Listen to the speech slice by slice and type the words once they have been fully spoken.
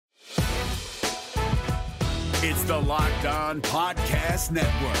It's the Locked On Podcast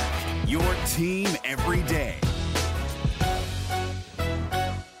Network, your team every day.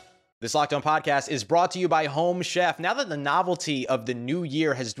 This Locked On Podcast is brought to you by Home Chef. Now that the novelty of the new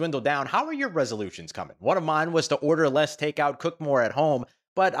year has dwindled down, how are your resolutions coming? One of mine was to order less takeout, cook more at home,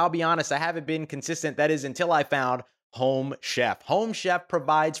 but I'll be honest, I haven't been consistent. That is until I found Home Chef. Home Chef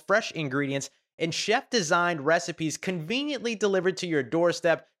provides fresh ingredients and chef-designed recipes conveniently delivered to your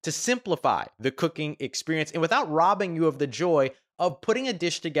doorstep to simplify the cooking experience and without robbing you of the joy of putting a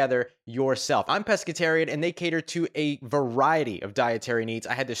dish together yourself. I'm pescatarian and they cater to a variety of dietary needs.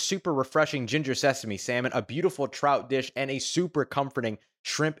 I had this super refreshing ginger sesame salmon, a beautiful trout dish, and a super comforting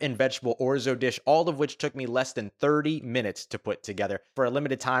shrimp and vegetable orzo dish, all of which took me less than 30 minutes to put together. For a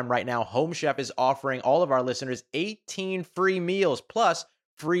limited time right now, Home Chef is offering all of our listeners 18 free meals plus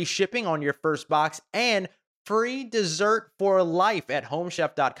free shipping on your first box and free dessert for life at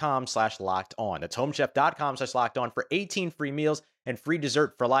homechef.com/lockedon. That's homechef.com/lockedon for 18 free meals and free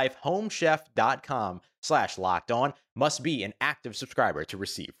dessert for life. Homechef.com/lockedon. Must be an active subscriber to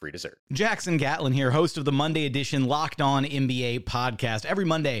receive free dessert. Jackson Gatlin here, host of the Monday edition Locked On NBA podcast. Every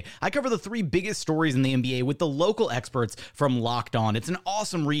Monday, I cover the three biggest stories in the NBA with the local experts from Locked On. It's an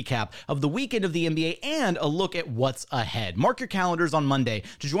awesome recap of the weekend of the NBA and a look at what's ahead. Mark your calendars on Monday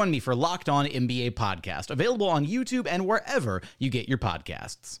to join me for Locked On NBA podcast, available on YouTube and wherever you get your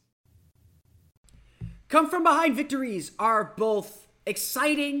podcasts. Come from behind victories are both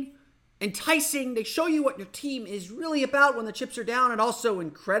exciting, enticing. They show you what your team is really about when the chips are down, and also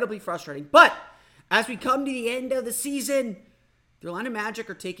incredibly frustrating. But as we come to the end of the season, the Orlando Magic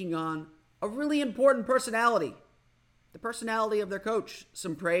are taking on a really important personality. The personality of their coach.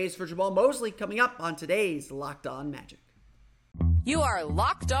 Some praise for Jamahl Mosley coming up on today's Locked On Magic. You are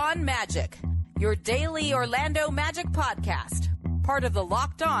Locked On Magic, your daily Orlando Magic podcast. Part of the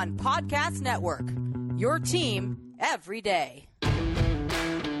Locked On Podcast Network. Your team every day.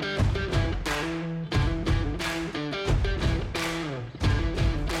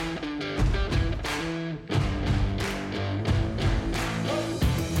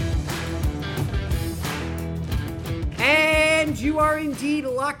 And you are indeed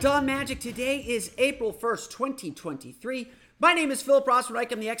Locked On Magic. Today is April 1st, 2023. My name is Philip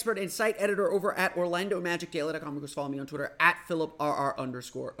Rossman-Reich. I'm the expert and site editor over at OrlandoMagicDaily.com. You can follow me on Twitter at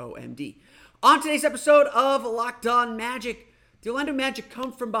PhilipRR_OMD. On today's episode of Locked On Magic, the Orlando Magic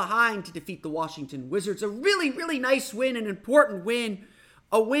come from behind to defeat the Washington Wizards. A really, really nice win, an important win.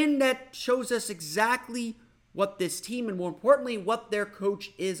 A win that shows us exactly what this team and more importantly, what their coach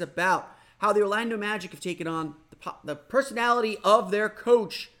is about. How the Orlando Magic have taken on the personality of their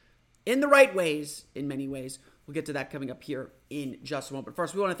coach in the right ways, in many ways. We'll get to that coming up here in just a moment. But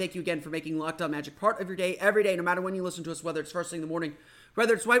first, we want to thank you again for making Locked On Magic part of your day, every day, no matter when you listen to us, whether it's first thing in the morning,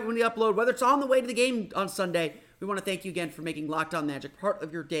 whether it's right when we upload, whether it's on the way to the game on Sunday. We want to thank you again for making Locked On Magic part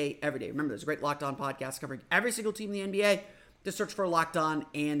of your day, every day. Remember, there's a great Locked On podcast covering every single team in the NBA. Just search for Locked On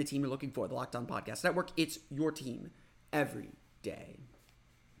and the team you're looking for, the Locked On Podcast Network. It's your team every day.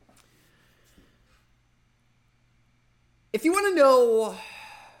 If you want to know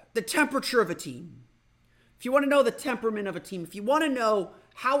the temperature of a team, if you want to know the temperament of a team, if you want to know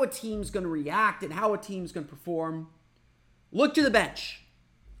how a team's going to react and how a team's going to perform, look to the bench.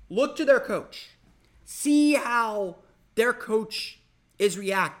 Look to their coach. See how their coach is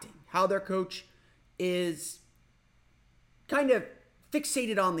reacting, how their coach is kind of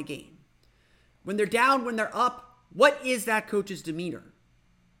fixated on the game. When they're down, when they're up, what is that coach's demeanor?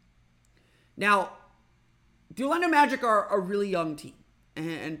 Now, the Orlando Magic are a really young team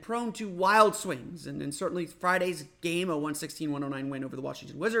and prone to wild swings. And certainly Friday's game, a 116-109 win over the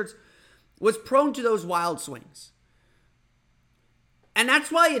Washington Wizards, was prone to those wild swings. And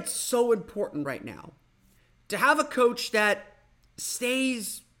that's why it's so important right now to have a coach that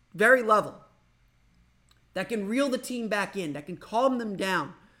stays very level, that can reel the team back in, that can calm them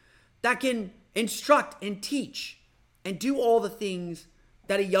down, that can instruct and teach and do all the things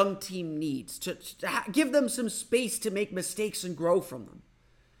that a young team needs to give them some space to make mistakes and grow from them.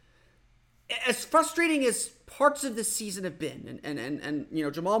 As frustrating as parts of this season have been, and you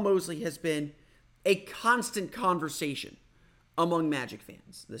know, Jamahl Mosley has been a constant conversation among Magic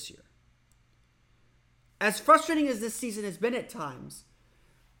fans this year. As frustrating as this season has been at times,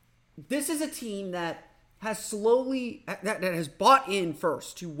 this is a team that has that has bought in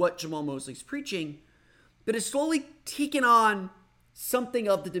first to what Jamahl Mosley's preaching, but has slowly taken on something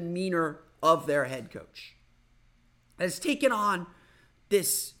of the demeanor of their head coach. Has taken on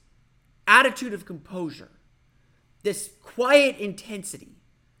this attitude of composure, this quiet intensity,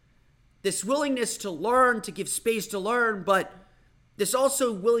 this willingness to learn, to give space to learn, but This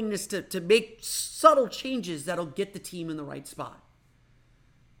also willingness to make subtle changes that'll get the team in the right spot.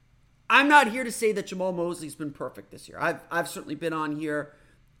 I'm not here to say that Jamahl Mosley's been perfect this year. I've certainly been on here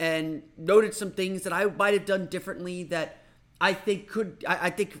and noted some things that I might have done differently that I think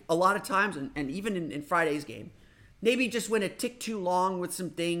a lot of times, and even in Friday's game, maybe just went a tick too long with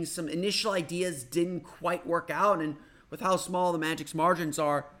some things. Some initial ideas didn't quite work out, and with how small the Magic's margins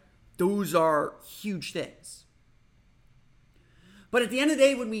are, those are huge things. But at the end of the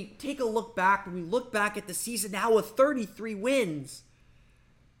day, when we look back at the season now with 33 wins,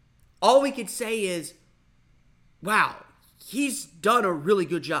 all we could say is, wow, he's done a really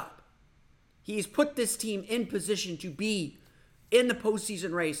good job. He's put this team in position to be in the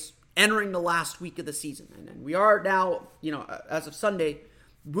postseason race entering the last week of the season. And we are now, as of Sunday,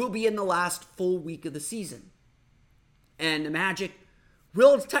 we'll be in the last full week of the season. And the Magic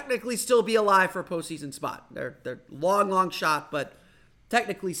will technically still be alive for a postseason spot. They're long shot, but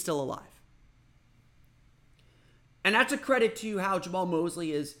technically still alive. And that's a credit to how Jamahl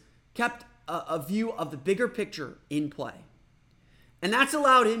Mosley has kept a view of the bigger picture in play. And that's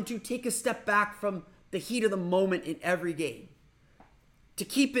allowed him to take a step back from the heat of the moment in every game. To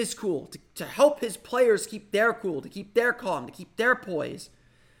keep his cool, to help his players keep their cool, to keep their calm, to keep their poise,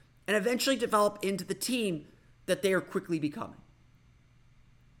 and eventually develop into the team that they are quickly becoming.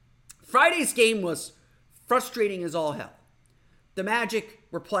 Friday's game was frustrating as all hell. The Magic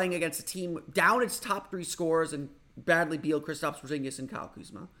were playing against a team down its top three scorers in Bradley Beal, Kristaps Porzingis, and Kyle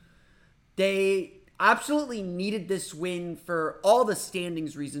Kuzma. They absolutely needed this win for all the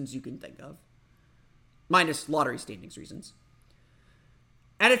standings reasons you can think of, minus lottery standings reasons.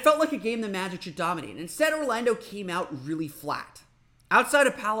 And it felt like a game the Magic should dominate. Instead, Orlando came out really flat. Outside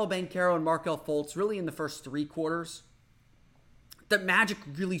of Paolo Banchero and Markelle Fultz, really in the first three quarters, the Magic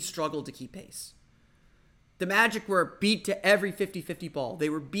really struggled to keep pace. The Magic were beat to every 50-50 ball. They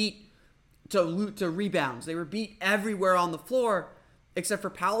were beat to rebounds. They were beat everywhere on the floor, except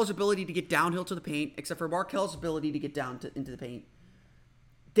for Paolo's ability to get downhill to the paint, except for Markelle's ability to get down into the paint.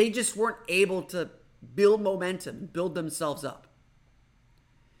 They just weren't able to build momentum, build themselves up.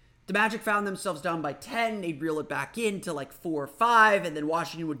 The Magic found themselves down by 10. They'd reel it back in to like 4 or 5, and then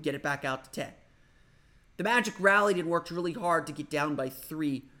Washington would get it back out to 10. The Magic rallied and worked really hard to get down by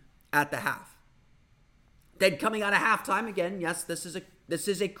 3 at the half. Then coming out of halftime, again, yes, this is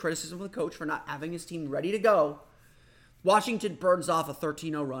a criticism of the coach for not having his team ready to go. Washington burns off a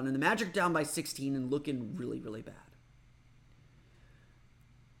 13-0 run, and the Magic down by 16 and looking really, really bad.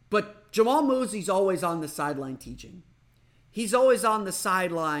 But Jamahl Mosley's always on the sideline teaching. He's always on the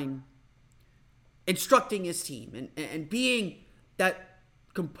sideline instructing his team and being that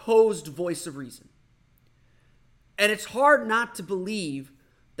composed voice of reason. And it's hard not to believe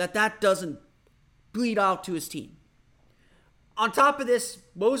that doesn't bleed out to his team. On top of this,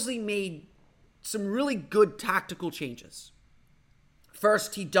 Mosley made some really good tactical changes.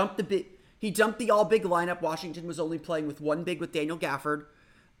 First, he dumped the all big lineup. Washington was only playing with one big with Daniel Gafford,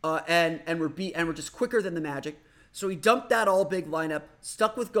 and were just quicker than the Magic. So he dumped that all big lineup,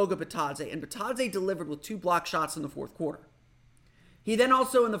 stuck with Goga Bitadze, and Bitadze delivered with 2 block shots in the fourth quarter. He then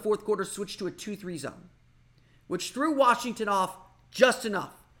also in the fourth quarter switched to a 2-3 zone, which threw Washington off just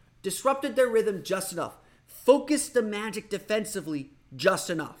enough, disrupted their rhythm just enough, focused the Magic defensively just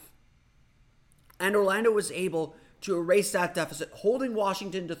enough. And Orlando was able to erase that deficit, holding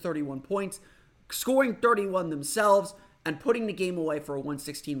Washington to 31 points, scoring 31 themselves, and putting the game away for a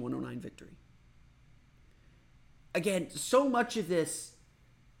 116-109 victory. Again, so much of this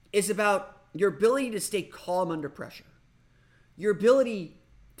is about your ability to stay calm under pressure. Your ability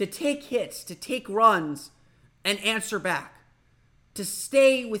to take hits, to take runs, and answer back. To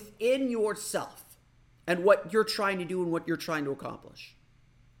stay within yourself and what you're trying to do and what you're trying to accomplish.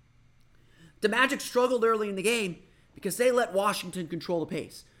 The Magic struggled early in the game because they let Washington control the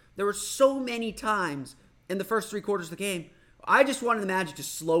pace. There were so many times in the first 3 quarters of the game, I just wanted the Magic to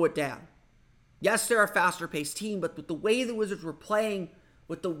slow it down. Yes, they're a faster-paced team, but with the way the Wizards were playing,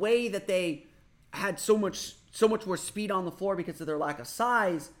 with the way that they had so much more speed on the floor because of their lack of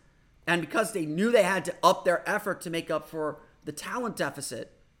size, and because they knew they had to up their effort to make up for the talent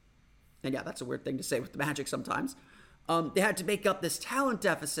deficit, and yeah, that's a weird thing to say with the Magic sometimes, they had to make up this talent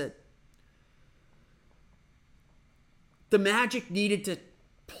deficit. The Magic needed to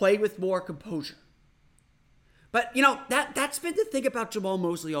play with more composure. But, that's been the thing about Jamahl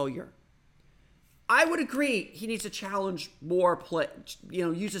Mosley all year. I would agree he needs to challenge more play,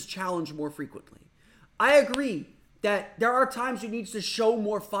 use his challenge more frequently. I agree that there are times he needs to show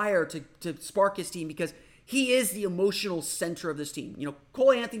more fire to spark his team because he is the emotional center of this team.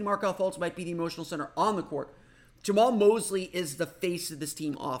 Cole Anthony, Markelle Fultz might be the emotional center on the court, Jamahl Mosley is the face of this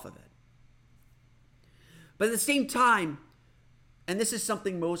team off of it. But at the same time, and this is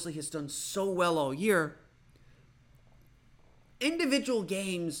something Mosley has done so well all year, individual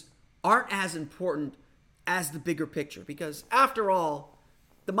games aren't as important as the bigger picture. Because after all,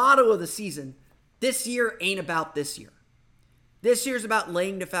 the motto of the season, this year ain't about this year. This year's about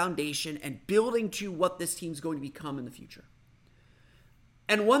laying the foundation and building to what this team's going to become in the future.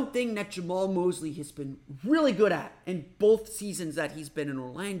 And one thing that Jamahl Mosley has been really good at in both seasons that he's been in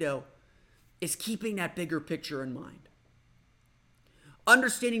Orlando is keeping that bigger picture in mind.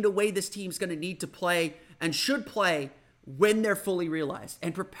 Understanding the way this team's going to need to play and should play when they're fully realized,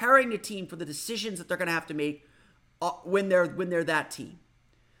 and preparing the team for the decisions that they're going to have to make when they're that team.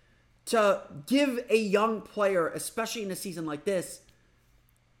 To give a young player, especially in a season like this,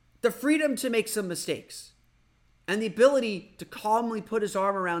 the freedom to make some mistakes and the ability to calmly put his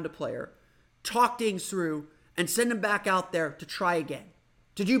arm around a player, talk things through, and send him back out there to try again,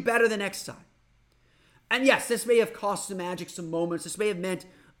 to do better the next time. And yes, this may have cost the Magic some moments. This may have meant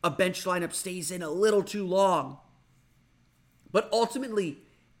a bench lineup stays in a little too long. But ultimately,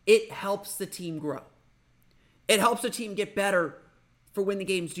 it helps the team grow. It helps the team get better for when the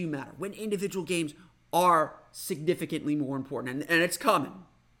games do matter, when individual games are significantly more important. And it's coming.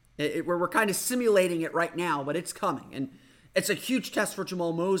 We're kind of simulating it right now, but it's coming. And it's a huge test for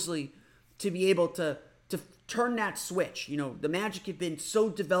Jamahl Mosley to be able to turn that switch. You know, the Magic have been so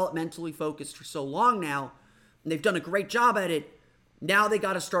developmentally focused for so long now, and they've done a great job at it. Now they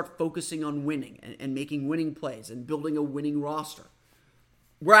got to start focusing on winning and making winning plays and building a winning roster.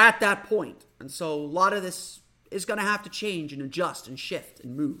 We're at that point. And so a lot of this is going to have to change and adjust and shift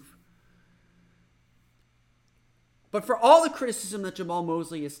and move. But for all the criticism that Jamahl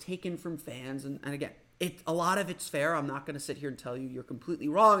Mosley has taken from fans, and again, a lot of it's fair. I'm not going to sit here and tell you you're completely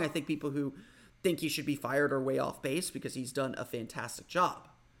wrong. I think people who think he should be fired are way off base because he's done a fantastic job.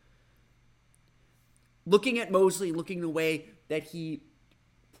 Looking at Mosley, looking the way that he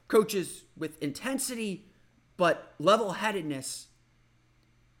coaches with intensity but level-headedness,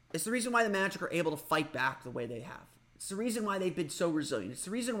 it's the reason why the Magic are able to fight back the way they have. It's the reason why they've been so resilient. It's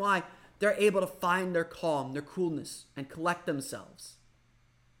the reason why they're able to find their calm, their coolness, and collect themselves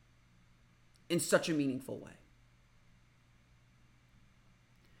in such a meaningful way.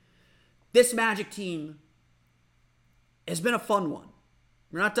 This Magic team has been a fun one.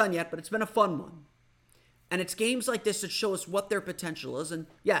 We're not done yet, but it's been a fun one. And it's games like this that show us what their potential is, and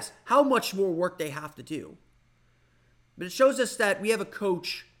yes, how much more work they have to do. But it shows us that we have a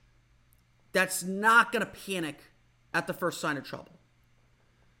coach that's not going to panic at the first sign of trouble.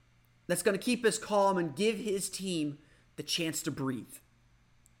 That's going to keep his calm and give his team the chance to breathe.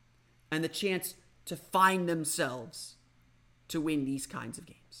 And the chance to find themselves to win these kinds of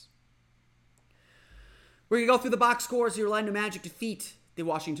games. We're going to go through the box scores. The Orlando Magic defeat the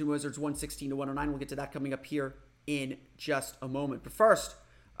Washington Wizards 116-109. We'll get to that coming up here in just a moment. But first,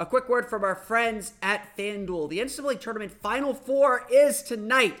 a quick word from our friends at FanDuel. The NCAA Tournament Final Four is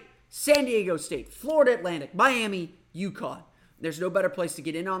tonight. San Diego State, Florida Atlantic, Miami, UConn. There's no better place to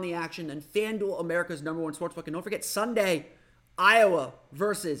get in on the action than FanDuel, America's #1 sportsbook. And don't forget, Sunday, Iowa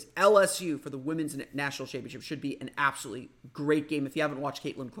versus LSU for the Women's National Championship. Should be an absolutely great game. If you haven't watched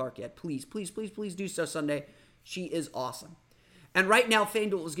Caitlin Clark yet, please do so Sunday. She is awesome. And right now,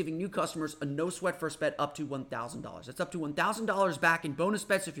 FanDuel is giving new customers a no-sweat first bet up to $1,000. That's up to $1,000 back in bonus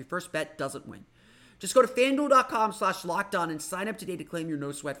bets if your first bet doesn't win. Just go to FanDuel.com/lockedon and sign up today to claim your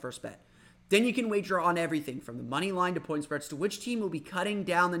no-sweat first bet. Then you can wager on everything from the money line to point spreads to which team will be cutting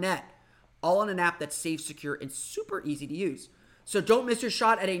down the net. All on an app that's safe, secure, and super easy to use. So don't miss your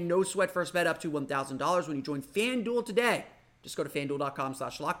shot at a no-sweat first bet up to $1,000 when you join FanDuel today. Just go to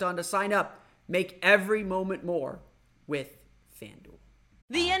FanDuel.com/lockedon to sign up. Make every moment more with FanDuel.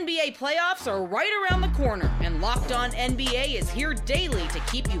 The NBA playoffs are right around the corner, and Locked On NBA is here daily to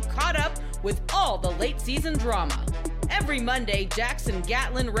keep you caught up with all the late season drama. Every Monday, Jackson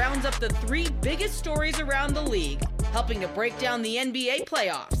Gatlin rounds up the 3 biggest stories around the league, helping to break down the NBA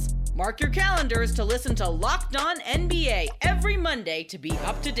playoffs. Mark your calendars to listen to Locked On NBA every Monday to be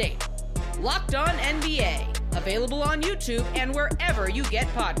up to date. Locked On NBA, available on YouTube and wherever you get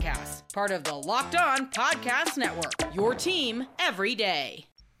podcasts. Part of the Locked On Podcast Network, your team every day.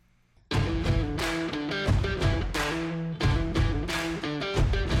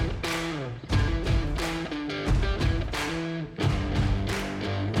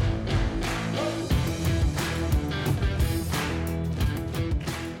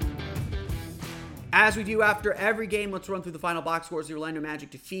 As we do after every game, let's run through the final box scores. The Orlando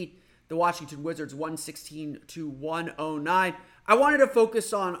Magic defeat the Washington Wizards 116-109. I wanted to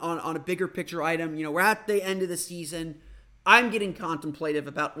focus on a bigger picture item. You know, we're at the end of the season. I'm getting contemplative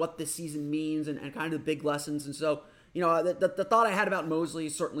about what this season means and kind of the big lessons. And so, you know, the thought I had about Mosley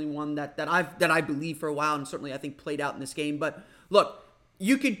is certainly one that I believe for a while, and certainly I think played out in this game. But look,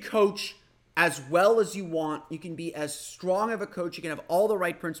 you can coach as well as you want. You can be as strong of a coach. You can have all the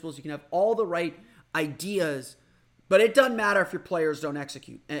right principles. You can have all the right ideas. But it doesn't matter if your players don't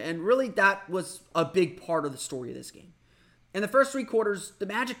execute. And really, that was a big part of the story of this game. In the first three quarters, the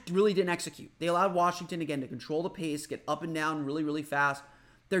Magic really didn't execute. They allowed Washington, again, to control the pace, get up and down really, really fast.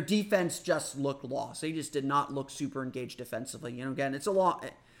 Their defense just looked lost. They just did not look super engaged defensively. You know, again, it's a long...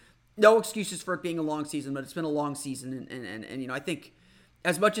 No excuses for it being a long season, but it's been a long season. And you know, I think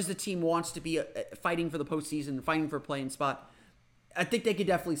as much as the team wants to be fighting for the postseason, fighting for a playing spot, I think they could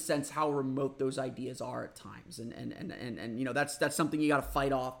definitely sense how remote those ideas are at times. And you know, that's something you got to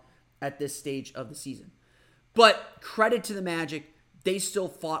fight off at this stage of the season. But credit to the Magic, they still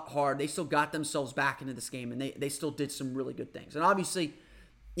fought hard. They still got themselves back into this game, and they still did some really good things. And obviously,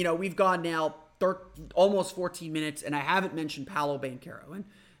 you know, we've gone now almost 14 minutes, and I haven't mentioned Paolo Banchero.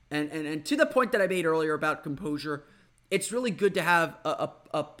 And to the point that I made earlier about composure, it's really good to have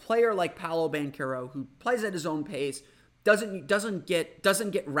a player like Paolo Banchero who plays at his own pace, doesn't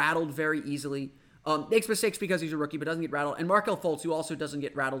get rattled very easily, makes mistakes because he's a rookie, but doesn't get rattled. And Markelle Fultz, who also doesn't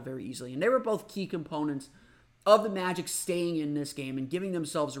get rattled very easily. And they were both key components of the Magic staying in this game and giving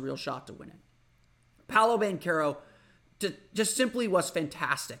themselves a real shot to win it. Paolo Banchero just simply was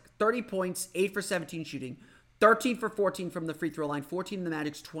fantastic. 30 points, 8 for 17 shooting, 13 for 14 from the free throw line, 14 in the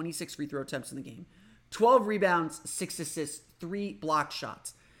Magic's 26 free throw attempts in the game, 12 rebounds, 6 assists, 3 blocked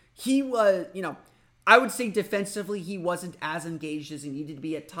shots. He was, you know, I would say defensively, he wasn't as engaged as he needed to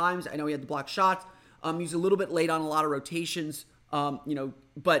be at times. I know he had the blocked shots. He was a little bit late on a lot of rotations, you know,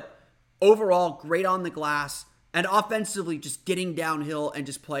 but overall, great on the glass. And offensively, just getting downhill and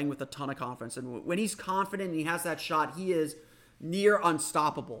just playing with a ton of confidence. And when he's confident and he has that shot, he is near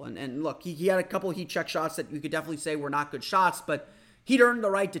unstoppable. And look, he had a couple of heat check shots that you could definitely say were not good shots, but he'd earned the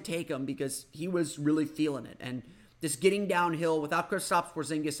right to take them because he was really feeling it. And just getting downhill without Kristaps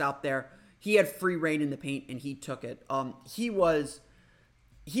Porzingis out there, he had free reign in the paint and he took it. He was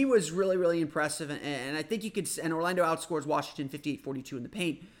really, really impressive. And I think you could, and Orlando outscores Washington 58-42 in the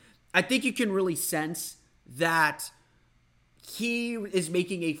paint. I think you can really sense that he is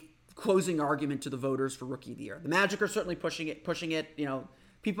making a closing argument to the voters for Rookie of the Year. The Magic are certainly pushing it. You know,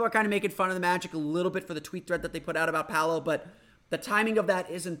 people are kind of making fun of the Magic a little bit for the tweet thread that they put out about Paolo, but the timing of that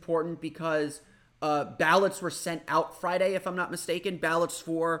is important because ballots were sent out Friday, if I'm not mistaken. Ballots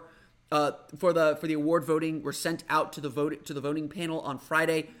for the award voting were sent out to the voting panel on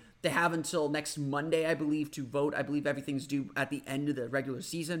Friday. They have until next Monday, I believe, to vote. I believe everything's due at the end of the regular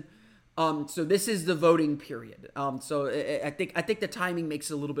season. So this is the voting period. So I think the timing makes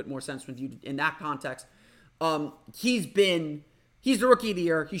a little bit more sense when viewed in that context. He's the Rookie of the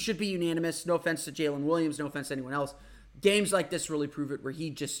Year. He should be unanimous. No offense to Jalen Williams. No offense to anyone else. Games like this really prove it, where he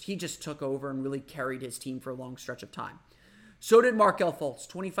just took over and really carried his team for a long stretch of time. So did Markelle Fultz.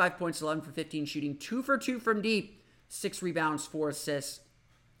 25 points, 11 for 15 shooting, 2 for 2 from deep, 6 rebounds, 4 assists.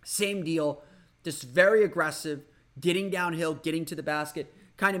 Same deal. Just very aggressive, getting downhill, getting to the basket,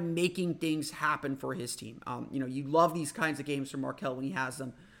 kind of making things happen for his team. You know, you love these kinds of games from Markelle when he has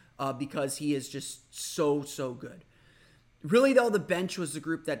them because he is just so good. Really, though, the bench was the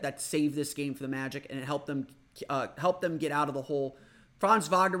group that saved this game for the Magic, and it helped them get out of the hole. Franz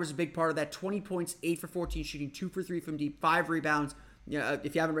Wagner was a big part of that. 20 points, 8 for 14 shooting, 2 for 3 from deep, 5 rebounds. You know,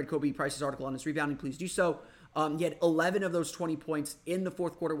 if you haven't read Kobe Price's article on his rebounding, please do so. He had 11 of those 20 points in the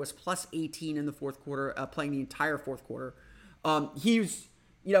fourth quarter, was plus 18 in the fourth quarter, playing the entire fourth quarter. He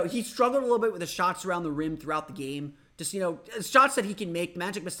struggled a little bit with the shots around the rim throughout the game. Just, shots that he can make. The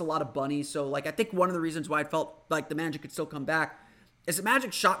Magic missed a lot of bunnies. So, I think one of the reasons why I felt like the Magic could still come back is the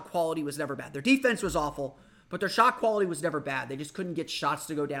Magic shot quality was never bad. Their defense was awful, but their shot quality was never bad. They just couldn't get shots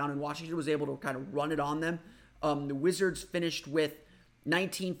to go down, and Washington was able to kind of run it on them. The Wizards finished with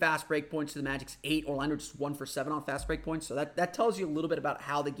 19 fast break points to the Magic's 8. Orlando just 1 for 7 on fast break points. So that tells you a little bit about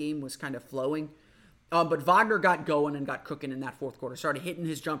how the game was kind of flowing. But Wagner got going and got cooking in that fourth quarter. Started hitting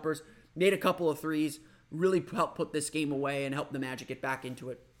his jumpers, made a couple of threes, really helped put this game away and helped the Magic get back into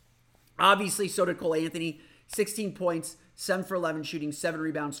it. Obviously, so did Cole Anthony. 16 points, 7 for 11 shooting, 7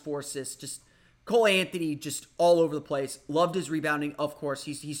 rebounds, 4 assists. Just Cole Anthony just all over the place. Loved his rebounding, of course.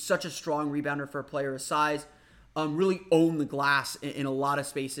 He's such a strong rebounder for a player his size. Really owned the glass in a lot of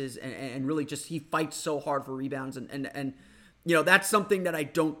spaces and really just he fights so hard for rebounds. And that's something that I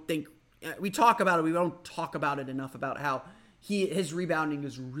don't think we talk about it. We don't talk about it enough about how his rebounding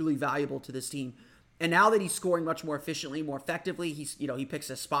is really valuable to this team. And now that he's scoring much more efficiently, more effectively, he picks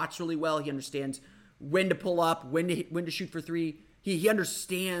his spots really well. He understands when to pull up, when to shoot for three. He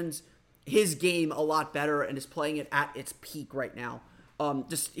understands his game a lot better and is playing it at its peak right now.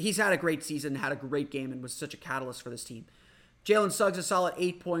 He's had a great season, had a great game, and was such a catalyst for this team. Jalen Suggs a solid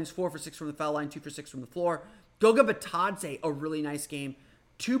 8 points, 4 for 6 from the foul line, 2 for 6 from the floor. Goga Bitadze, a really nice game.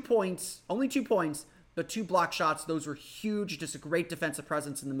 2 points, only 2 points, but 2 block shots. Those were huge. Just a great defensive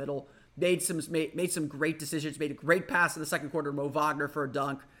presence in the middle. Made some great decisions. Made a great pass in the second quarter to Mo Wagner for a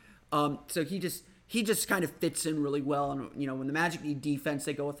dunk. So he just kind of fits in really well. And when the Magic need defense,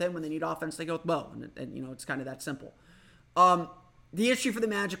 they go with him. When they need offense, they go with Mo. And it's kind of that simple. The issue for the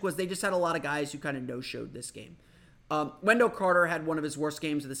Magic was they just had a lot of guys who kind of no-showed this game. Wendell Carter had one of his worst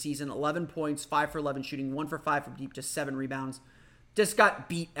games of the season. 11 points, 5 for 11 shooting, 1 for 5 from deep, just 7 rebounds. Just got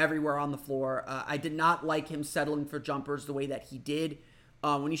beat everywhere on the floor. I did not like him settling for jumpers the way that he did.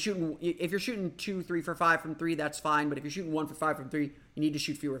 If you're shooting 2, 3 for 5 from 3, that's fine. But if you're shooting 1 for 5 from 3, you need to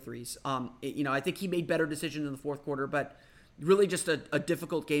shoot fewer threes. I think he made better decisions in the fourth quarter, but really just a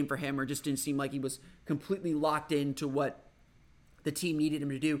difficult game for him, or just didn't seem like he was completely locked into what the team needed him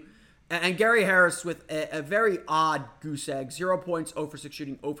to do. And Gary Harris with a very odd goose egg. 0 points, 0 for 6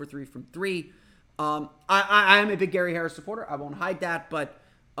 shooting, 0 for 3 from 3. I am a big Gary Harris supporter. I won't hide that, but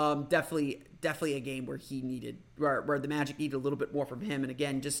definitely a game where where the Magic needed a little bit more from him. And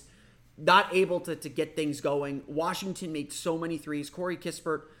again, just not able to get things going. Washington made so many threes. Corey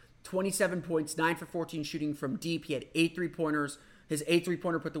Kispert, 27 points, 9 for 14 shooting from deep. He had 8 3-pointers. His 8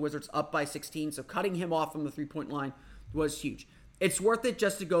 3-pointer put the Wizards up by 16. So cutting him off from the 3-point line was huge. It's worth it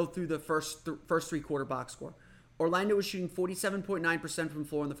just to go through the first 3-quarter box score. Orlando was shooting 47.9% from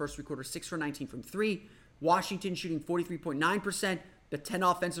floor in the first 3 quarters, 6 for 19 from 3. Washington shooting 43.9%, but 10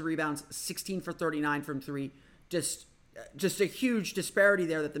 offensive rebounds, 16 for 39 from 3. Just a huge disparity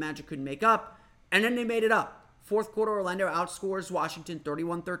there that the Magic couldn't make up. And then they made it up. Fourth quarter, Orlando outscores Washington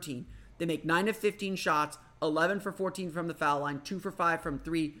 31-13. They make 9 of 15 shots, 11 for 14 from the foul line, 2 for 5 from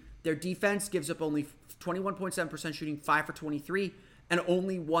 3. Their defense gives up only 21.7% shooting, 5 for 23, and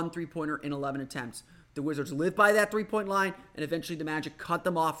only 1 3-pointer in 11 attempts. The Wizards lived by that 3-point line, and eventually the Magic cut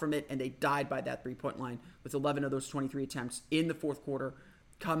them off from it, and they died by that 3-point line with 11 of those 23 attempts in the fourth quarter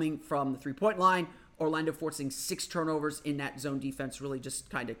coming from the 3-point line. Orlando forcing 6 turnovers in that zone defense, really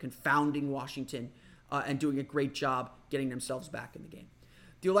just kind of confounding Washington and doing a great job getting themselves back in the game.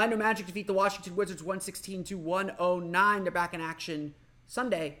 The Orlando Magic defeat the Washington Wizards 116-109. They're back in action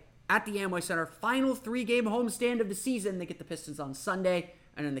Sunday at the Amway Center. Final 3-game homestand of the season. They get the Pistons on Sunday,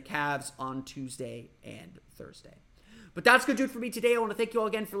 and then the Cavs on Tuesday and Thursday. But that's going to do it for me today. I want to thank you all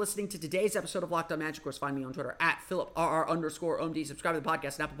again for listening to today's episode of Locked On Magic. Of course, find me on Twitter at @PhilipRR_OMD. Subscribe to the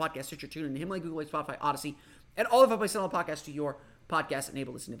podcast on Apple Podcasts, Stitcher, TuneIn, Himalaya, Google Play, Spotify, Odyssey, and all of our places on the podcast to your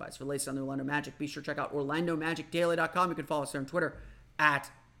podcast-enabled listening device. For the latest on the Orlando Magic, be sure to check out OrlandoMagicDaily.com. You can follow us there on Twitter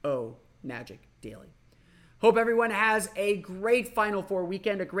at @OMagicDaily. Hope everyone has a great Final Four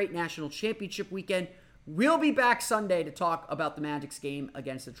weekend, a great national championship weekend. We'll be back Sunday to talk about the Magic's game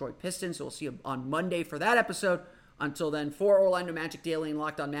against the Detroit Pistons. So we'll see you on Monday for that episode. Until then, for Orlando Magic Daily and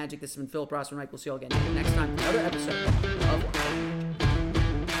Locked On Magic, this has been Philip Rossman. We'll see you all again next time for another episode of Locked On.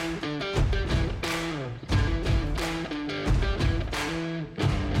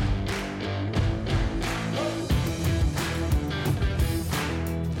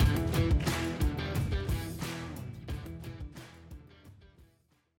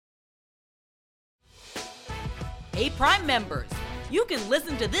 Hey, Prime members, you can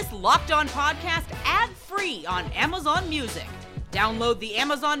listen to this Locked On podcast ad-free on Amazon Music. Download the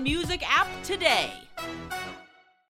Amazon Music app today.